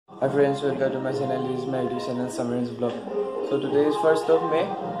Hi friends, welcome to my channel. This is my YouTube channel Summer's Vlog. So today is 1st of May.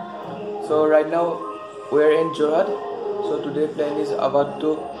 So right now we are in Jorhat. So today plan is about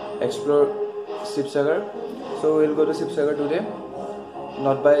to explore Sivasagar. So we will go to Sivasagar today.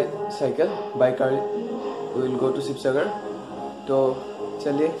 Not by cycle, by car. We will go to Sivasagar. तो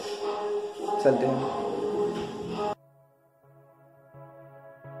चलिए चलते हैं.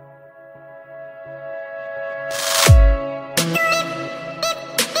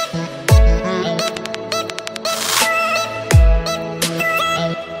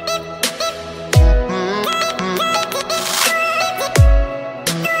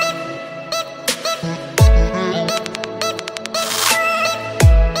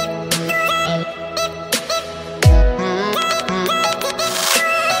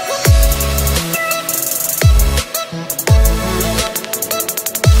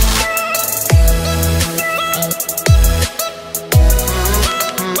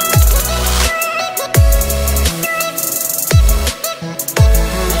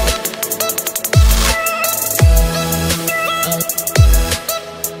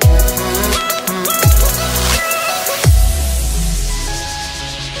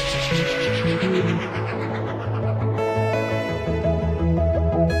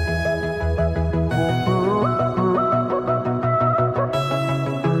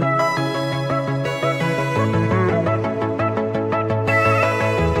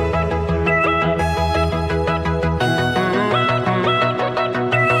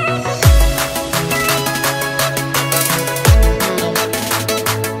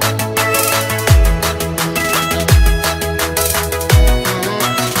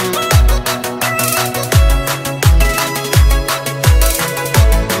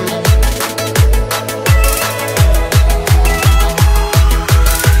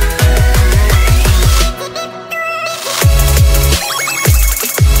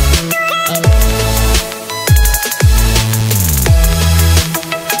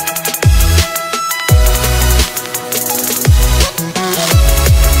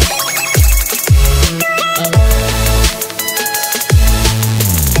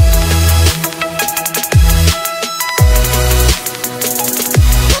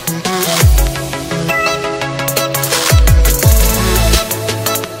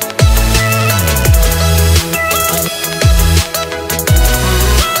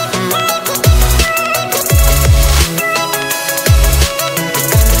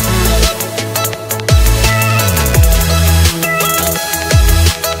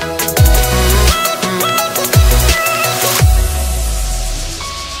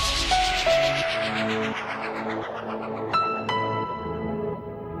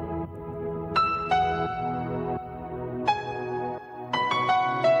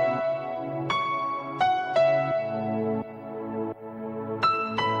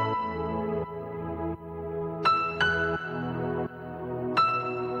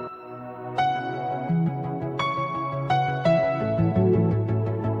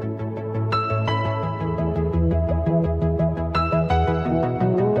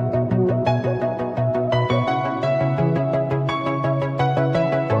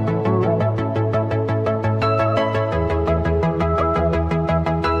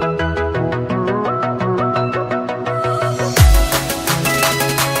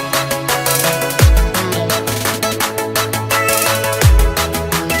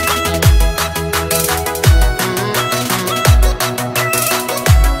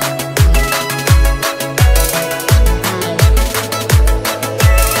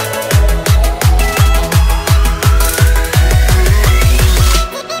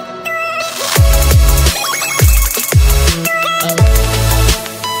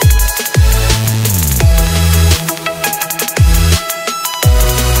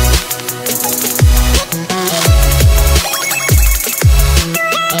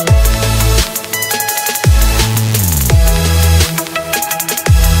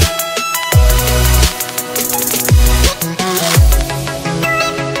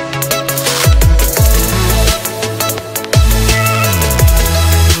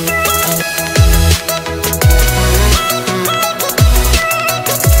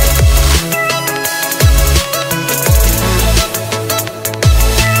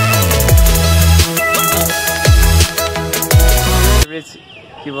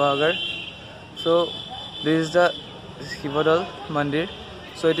 Sivasagar. So this is the Sivasagar Mandir.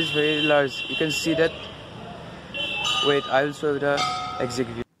 So it is very large. You can see that. Wait, I will show you the exact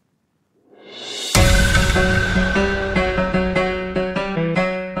view.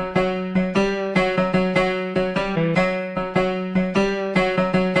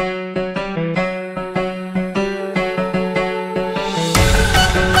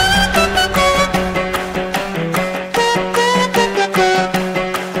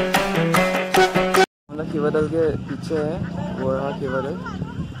 से है वो रहा केवल।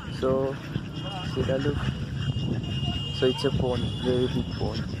 सो सीधा look, so it's a pond, very big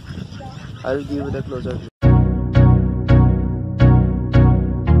pond. I'll give you the closer view.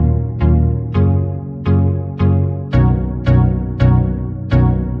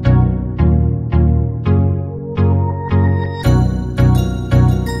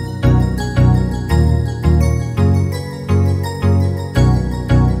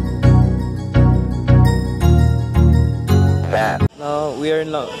 Now we are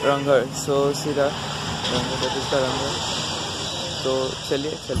in Rangar, so see the Rangar, that is the Rangar. So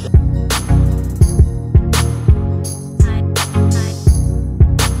चलिए चलते हैं.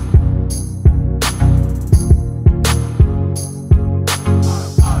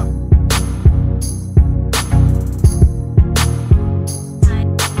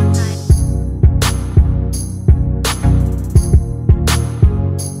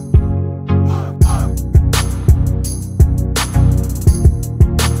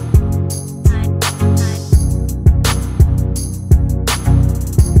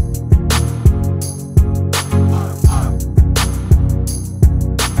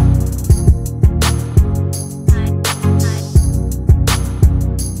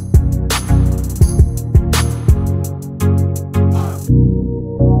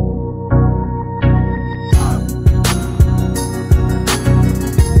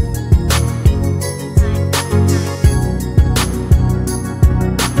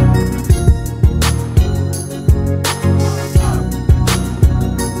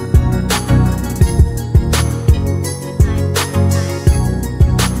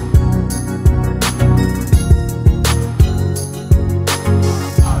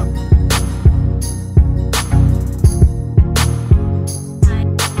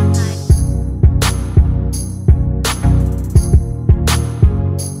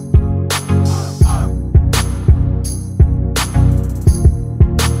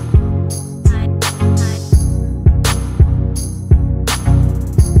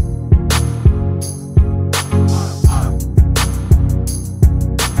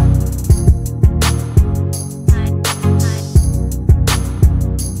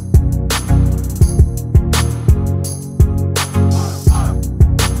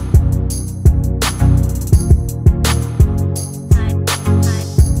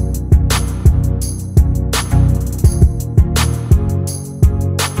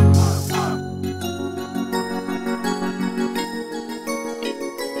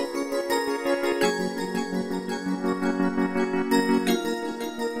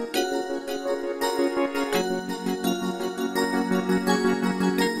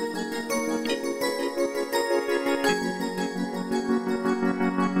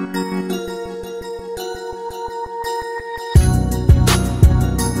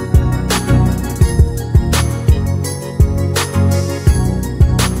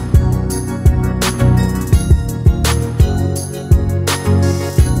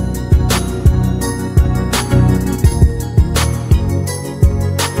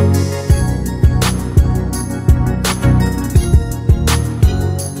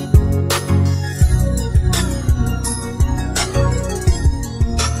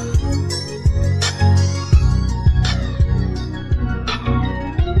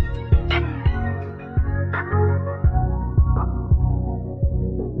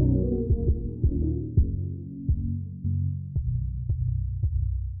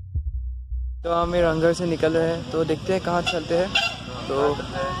 तो हम ये रंगर से निकल रहे हैं, तो देखते हैं कहाँ चलते हैं. तो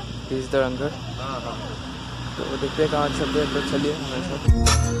इस द रंगर, तो देखते हैं कहाँ चलते हैं. तो चलिए हमारे साथ.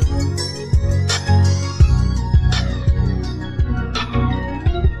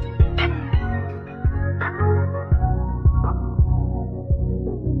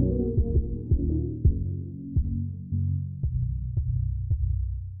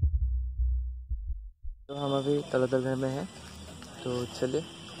 तो हम अभी तलादल घर में हैं, तो चलिए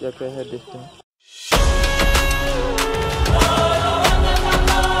क्या क्या है देखते हैं.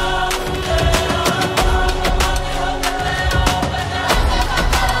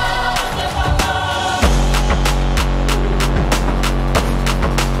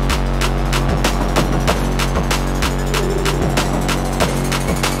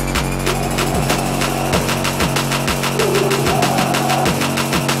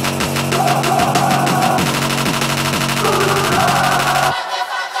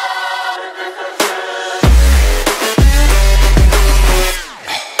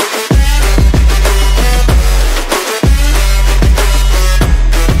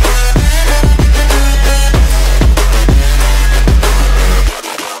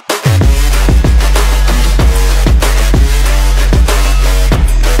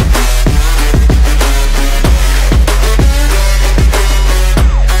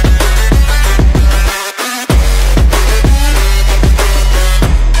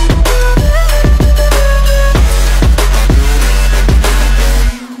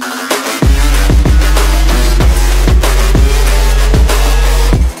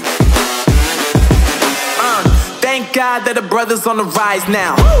 that the brothers on the rise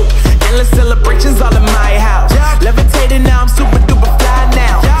now. Endless celebrations all in my house. Levitating now, I'm super duper fly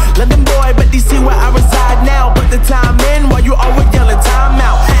now. London boy, but DC where I reside now. Put the time in while you always yelling time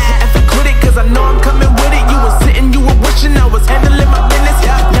out. And for quit it, cause I know I'm coming with it. You were sitting, you were wishing I was handling my business.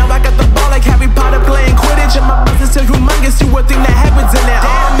 Now I got the ball like Harry Potter playing Quidditch. And my business so humongous, you would think that happens in it.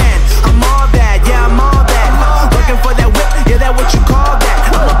 Oh man, I'm all that, yeah, I'm all that. Looking for that whip, yeah, that what you call that.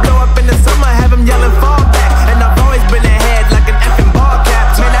 I'ma blow up in the summer, have him yelling fall back. And I've always been ahead like an effing ball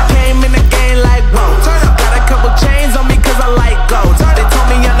cap. Man, I came in the game like, whoa. Got a couple chains on me cause I like gold. They told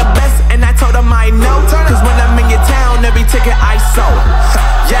me I'm the best and I told them I know. Cause when I'm in your town, every ticket I sold.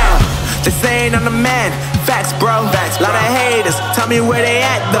 Yeah, they saying I'm the man. Facts, bro. Lot of haters, tell me where they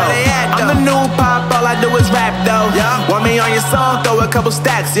at though. I'm the new pop, all I do is rap though. Want me on your song, throw a couple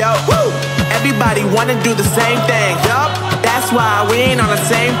stacks, yo. Woo! Everybody wanna do the same thing. That's why we ain't on the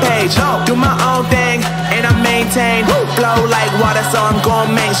same page. Do my own thing and I maintain. Flow like water, so I'm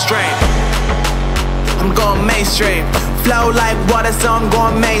going mainstream. I'm going mainstream. Flow like water, so I'm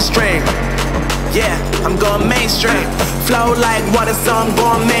going mainstream. Yeah, I'm going mainstream. Flow like water, so I'm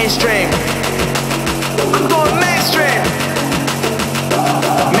going mainstream. I'm going mainstream.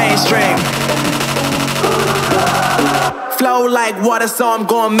 Mainstream. Flow like water, so I'm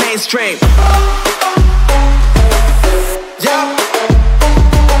going mainstream. Yeah.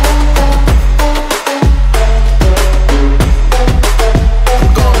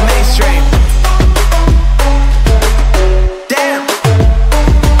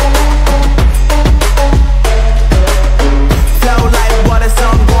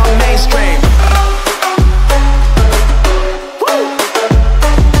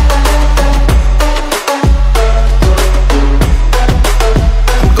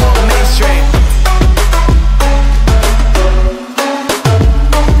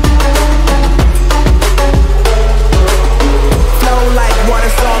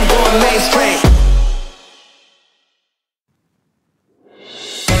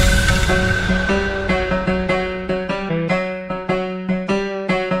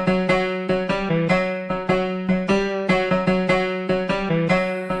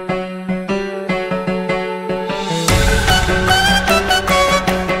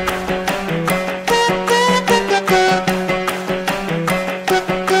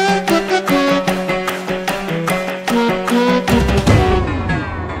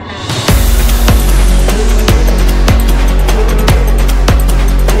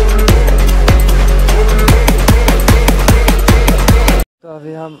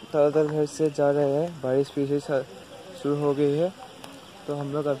 अभी हम तरह घर से जा रहे हैं, बारिश पीछे शुरू हो गई है, तो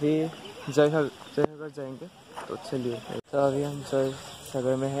हम लोग अभी जयसागर जाएंगे। तो चलिए, तो अभी हम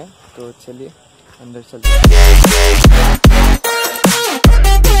जयसागर में हैं, तो चलिए अंदर चलते हैं।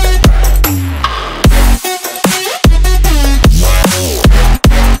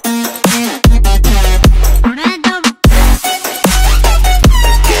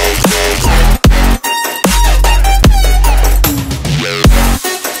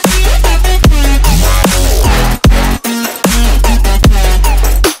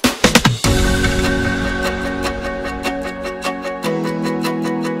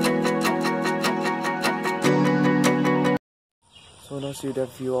 So now see the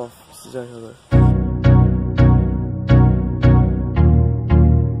view of Sivasagar.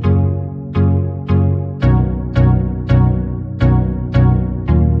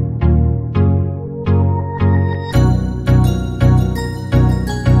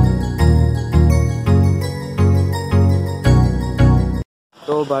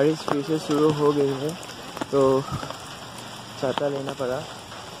 तो बारिश फिर से शुरू हो गई है, तो छाता लेना पड़ा।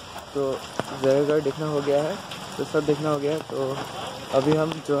 तो जयगढ़ देखना हो गया है, तो सब देखना हो गया है। तो अभी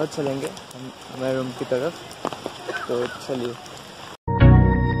हम जोहर चलेंगे हमारे रूम की तरफ, तो चलिए।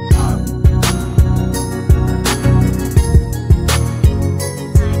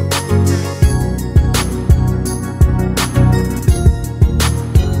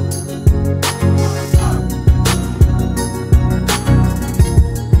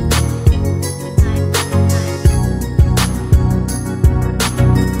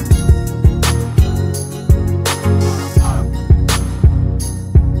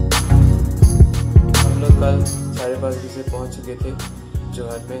 कल 5:30 बजे पहुंच चुके थे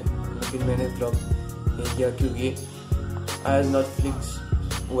जोहर में, लेकिन मैंने ब्लॉग नहीं किया क्योंकि I was not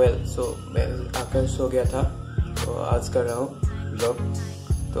feeling well, सो मैं आकर सो गया था। तो आज कर रहा हूँ ब्लॉग।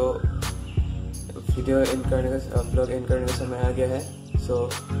 तो वीडियो एंड करने का ब्लॉग एंड करने का समय आ गया है। सो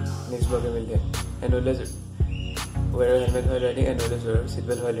नेक्स्ट ब्लॉग में मिलते हैं। And always wear helmet while riding and always wear seat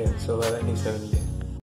belt while riding. So bye bye, next time मिलते हैं।